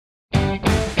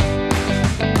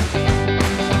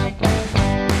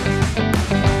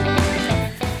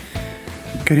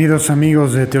Queridos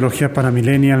amigos de Teología para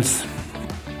Millennials,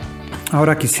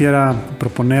 ahora quisiera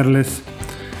proponerles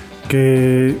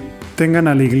que tengan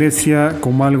a la iglesia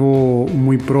como algo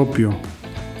muy propio,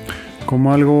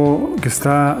 como algo que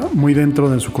está muy dentro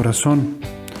de su corazón.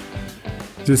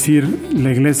 Es decir,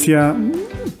 la iglesia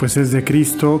pues es de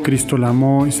Cristo, Cristo la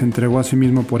amó y se entregó a sí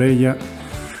mismo por ella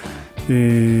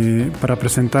para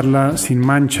presentarla sin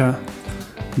mancha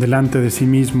delante de sí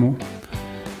mismo.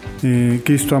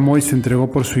 Cristo amó y se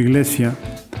entregó por su iglesia,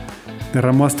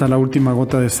 derramó hasta la última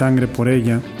gota de sangre por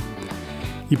ella,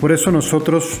 y por eso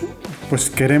nosotros pues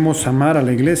queremos amar a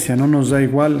la iglesia, no nos da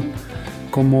igual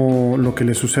como lo que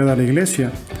le suceda a la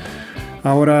iglesia.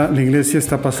 Ahora la iglesia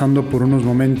está pasando por unos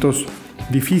momentos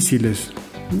difíciles,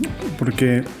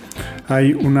 porque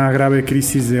hay una grave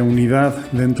crisis de unidad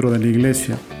dentro de la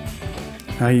iglesia.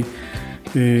 Hay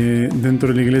dentro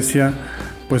de la iglesia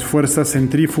pues fuerzas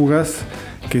centrífugas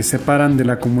que separan de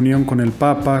la comunión con el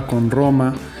Papa, con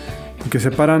Roma, y que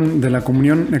separan de la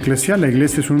comunión eclesial. La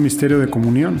iglesia es un misterio de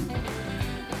comunión.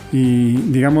 Y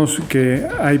digamos que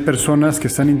hay personas que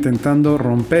están intentando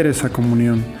romper esa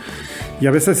comunión. Y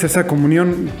a veces esa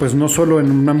comunión, pues no solo en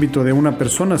un ámbito de una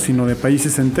persona, sino de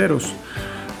países enteros.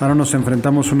 Ahora nos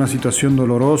enfrentamos a una situación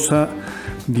dolorosa,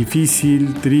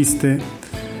 difícil, triste,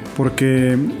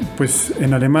 porque pues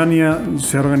en Alemania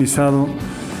se ha organizado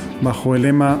bajo el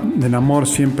lema del amor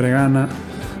siempre gana,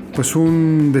 pues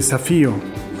un desafío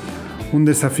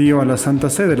a la Santa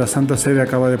Sede. La Santa Sede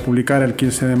acaba de publicar el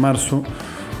 15 de marzo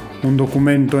un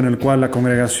documento en el cual la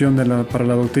Congregación para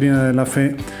la Doctrina de la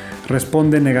Fe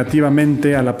responde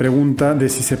negativamente a la pregunta de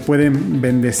si se pueden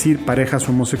bendecir parejas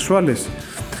homosexuales.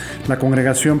 La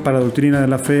Congregación para la Doctrina de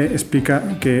la Fe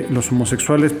explica que los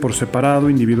homosexuales por separado,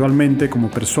 individualmente,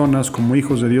 como personas, como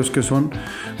hijos de Dios que son,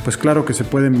 pues claro que se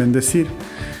pueden bendecir.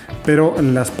 Pero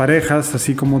las parejas,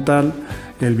 así como tal,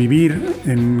 el vivir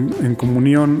en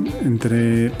comunión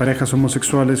entre parejas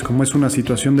homosexuales, como es una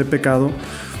situación de pecado,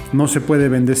 no se puede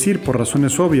bendecir por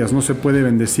razones obvias. No se puede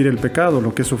bendecir el pecado,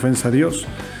 lo que es ofensa a Dios.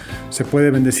 Se puede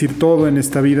bendecir todo en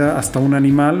esta vida, hasta un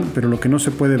animal, pero lo que no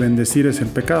se puede bendecir es el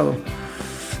pecado.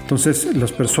 Entonces,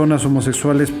 las personas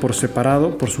homosexuales por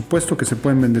separado, por supuesto que se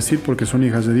pueden bendecir porque son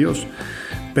hijas de Dios,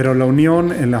 pero la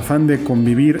unión, el afán de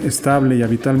convivir estable y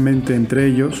habitualmente entre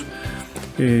ellos,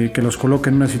 que los coloque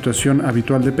en una situación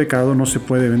habitual de pecado, no se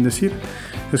puede bendecir.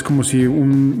 Es como si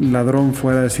un ladrón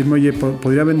fuera a decirme: oye,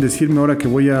 ¿podría bendecirme ahora que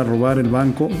voy a robar el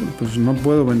banco? Pues no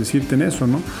puedo bendecirte en eso,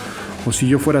 ¿no? O si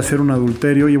yo fuera a hacer un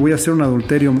adulterio: oye, voy a hacer un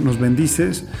adulterio, ¿nos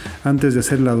bendices? Antes de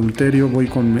hacer el adulterio voy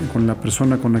con la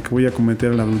persona con la que voy a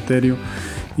cometer el adulterio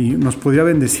y nos podría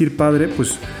bendecir, Padre.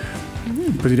 Pues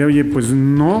diría: oye, pues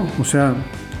no, o sea,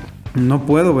 no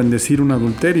puedo bendecir un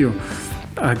adulterio.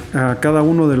 A cada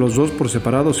uno de los dos por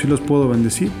separado sí los puedo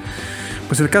bendecir.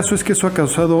 Pues el caso es que eso ha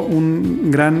causado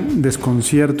un gran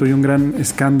desconcierto y un gran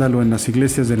escándalo en las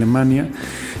iglesias de Alemania.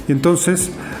 Y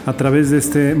entonces, a través de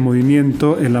este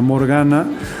movimiento, El Amor Gana,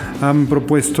 han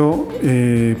propuesto,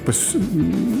 pues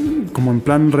como en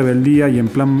plan rebeldía y en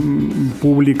plan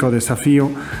público desafío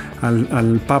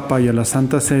al Papa y a la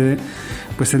Santa Sede,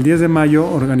 pues el 10 de mayo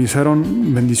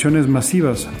organizaron bendiciones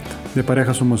masivas de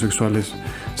parejas homosexuales.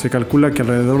 Se calcula que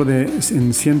alrededor de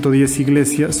en 110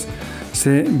 iglesias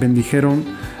se bendijeron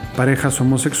parejas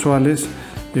homosexuales.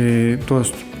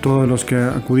 Todos los que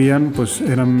acudían pues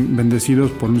eran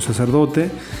bendecidos por un sacerdote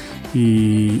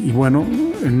y bueno,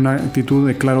 en una actitud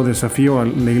de claro desafío.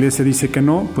 La iglesia dice que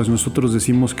no, pues nosotros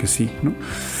decimos que sí, ¿no?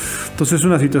 Entonces es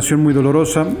una situación muy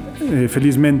dolorosa.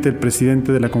 Felizmente el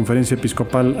presidente de la Conferencia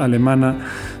Episcopal Alemana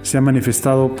se ha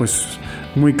manifestado pues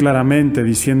muy claramente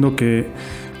diciendo que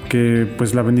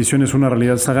pues la bendición es una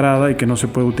realidad sagrada y que no se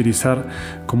puede utilizar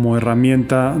como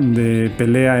herramienta de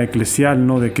pelea eclesial,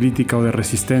 ¿no? De crítica o de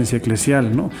resistencia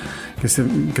eclesial, ¿no? Que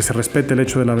se respete el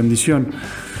hecho de la bendición.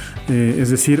 Es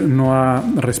decir, no ha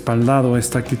respaldado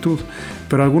esta actitud.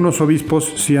 Pero algunos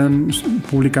obispos sí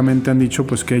públicamente han dicho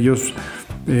pues que ellos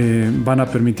van a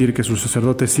permitir que sus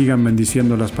sacerdotes sigan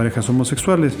bendiciendo a las parejas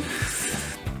homosexuales.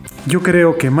 Yo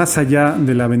creo que más allá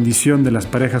de la bendición de las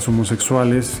parejas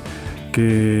homosexuales,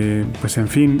 que pues en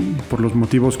fin, por los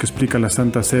motivos que explica la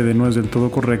Santa Sede no es del todo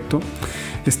correcto,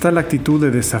 está la actitud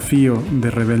de desafío,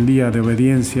 de rebeldía, de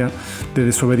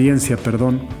desobediencia,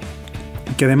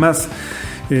 que además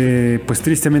pues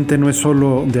tristemente no es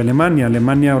solo de Alemania.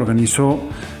 Alemania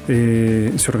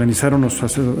se organizaron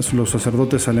los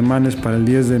sacerdotes alemanes para el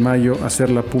 10 de mayo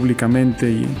hacerla públicamente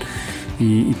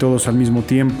y todos al mismo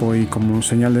tiempo y como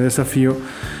señal de desafío,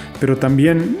 pero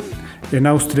también en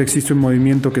Austria existe un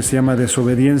movimiento que se llama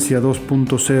Desobediencia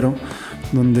 2.0,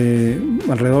 donde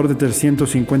alrededor de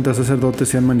 350 sacerdotes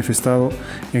se han manifestado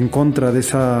en contra de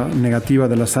esa negativa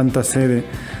de la Santa Sede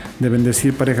de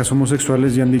bendecir parejas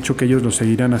homosexuales y han dicho que ellos lo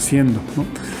seguirán haciendo, ¿no?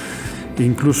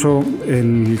 Incluso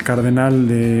el cardenal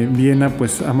de Viena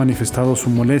pues ha manifestado su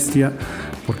molestia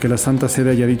porque la Santa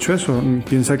Sede haya dicho eso.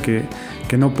 Piensa que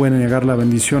no puede negar la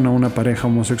bendición a una pareja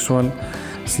homosexual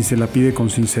si se la pide con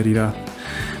sinceridad.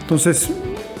 Entonces,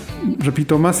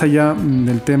 repito, más allá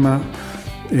del tema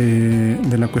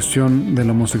de la cuestión de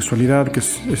la homosexualidad, que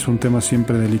es un tema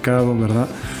siempre delicado, ¿verdad?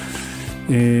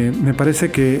 Me parece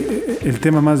que el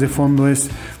tema más de fondo es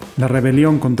la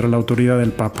rebelión contra la autoridad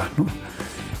del Papa, ¿no?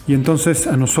 Y entonces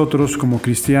a nosotros como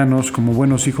cristianos, como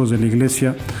buenos hijos de la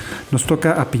Iglesia, nos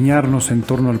toca apiñarnos en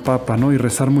torno al Papa, ¿no? Y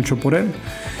rezar mucho por él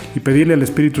y pedirle al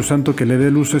Espíritu Santo que le dé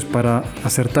luces para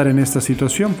acertar en esta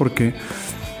situación, porque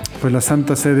pues la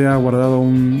Santa Sede ha guardado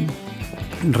un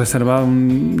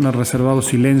reservado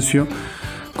silencio,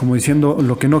 como diciendo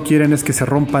lo que no quieren es que se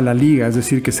rompa la liga, es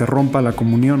decir, que se rompa la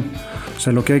comunión. O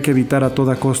sea, lo que hay que evitar a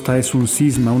toda costa es un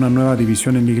cisma, una nueva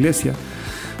división en la Iglesia,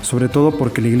 sobre todo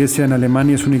porque la Iglesia en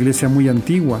Alemania es una iglesia muy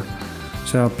antigua. O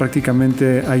sea,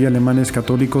 prácticamente hay alemanes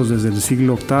católicos desde el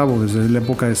siglo VIII, desde la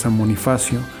época de San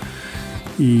Bonifacio,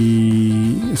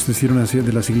 y es decir, una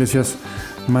de las iglesias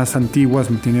más antiguas,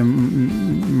 tiene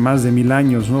más de 1000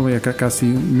 años, ¿no? Casi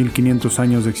 1500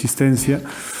 años de existencia.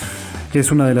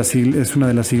 Es una de las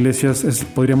iglesias,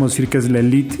 podríamos decir que es la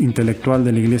élite intelectual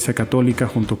de la Iglesia católica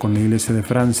junto con la Iglesia de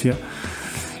Francia,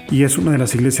 y es una de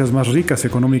las iglesias más ricas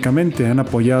económicamente. Han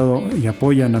apoyado y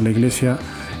apoyan a la Iglesia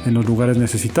en los lugares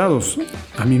necesitados.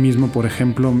 A mí mismo, por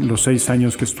ejemplo, los 6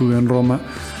 años que estuve en Roma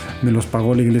me los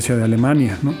pagó la Iglesia de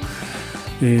Alemania, ¿no?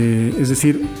 Es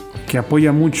decir, que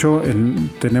apoya mucho.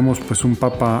 Tenemos pues un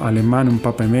papa alemán, un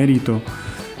papa emérito,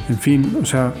 en fin, o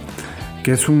sea,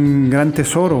 que es un gran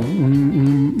tesoro,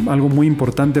 algo muy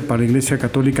importante para la Iglesia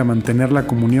católica, mantener la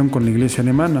comunión con la Iglesia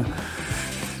alemana.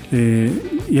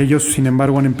 Y ellos, sin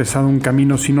embargo, han empezado un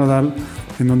camino sinodal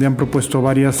en donde han propuesto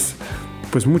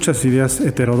muchas ideas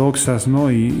heterodoxas,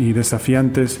 ¿no? y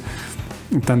desafiantes,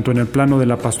 tanto en el plano de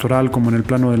la pastoral como en el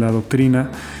plano de la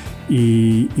doctrina,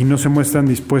 y no se muestran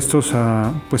dispuestos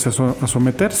a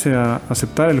someterse, a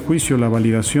aceptar el juicio, la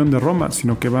validación de Roma,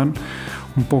 sino que van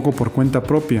un poco por cuenta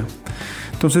propia.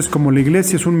 Entonces, como la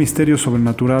Iglesia es un misterio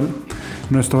sobrenatural,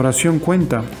 nuestra oración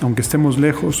cuenta, aunque estemos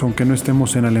lejos, aunque no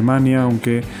estemos en Alemania,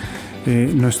 aunque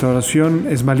nuestra oración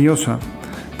es valiosa.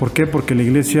 ¿Por qué? Porque la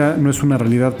Iglesia no es una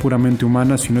realidad puramente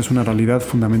humana, sino es una realidad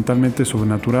fundamentalmente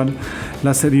sobrenatural.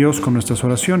 La hace Dios con nuestras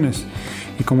oraciones.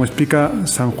 Y como explica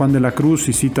San Juan de la Cruz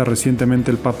y cita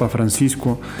recientemente el Papa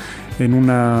Francisco en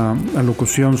una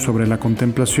alocución sobre la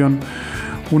contemplación,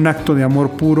 un acto de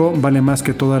amor puro vale más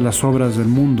que todas las obras del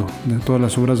mundo, de todas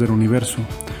las obras del universo.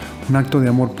 Un acto de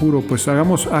amor puro, pues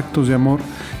hagamos actos de amor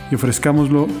y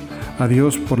ofrezcámoslo a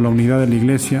Dios por la unidad de la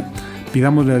Iglesia.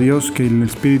 Pidámosle a Dios que el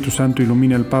Espíritu Santo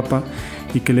ilumine al Papa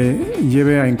y que le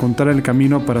lleve a encontrar el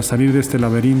camino para salir de este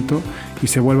laberinto y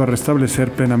se vuelva a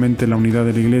restablecer plenamente la unidad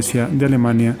de la Iglesia de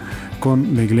Alemania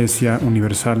con la Iglesia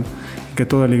universal. Que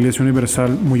toda la Iglesia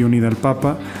universal, muy unida al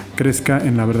Papa, crezca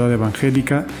en la verdad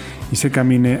evangélica y se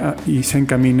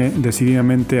encamine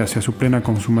decididamente hacia su plena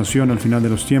consumación al final de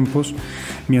los tiempos,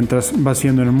 mientras va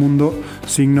siendo en el mundo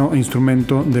signo e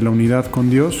instrumento de la unidad con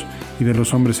Dios y de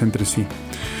los hombres entre sí.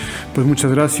 Pues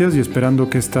muchas gracias, y esperando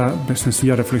que esta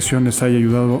sencilla reflexión les haya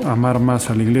ayudado a amar más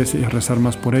a la Iglesia y a rezar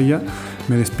más por ella,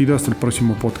 me despido hasta el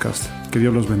próximo podcast. Que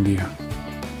Dios los bendiga.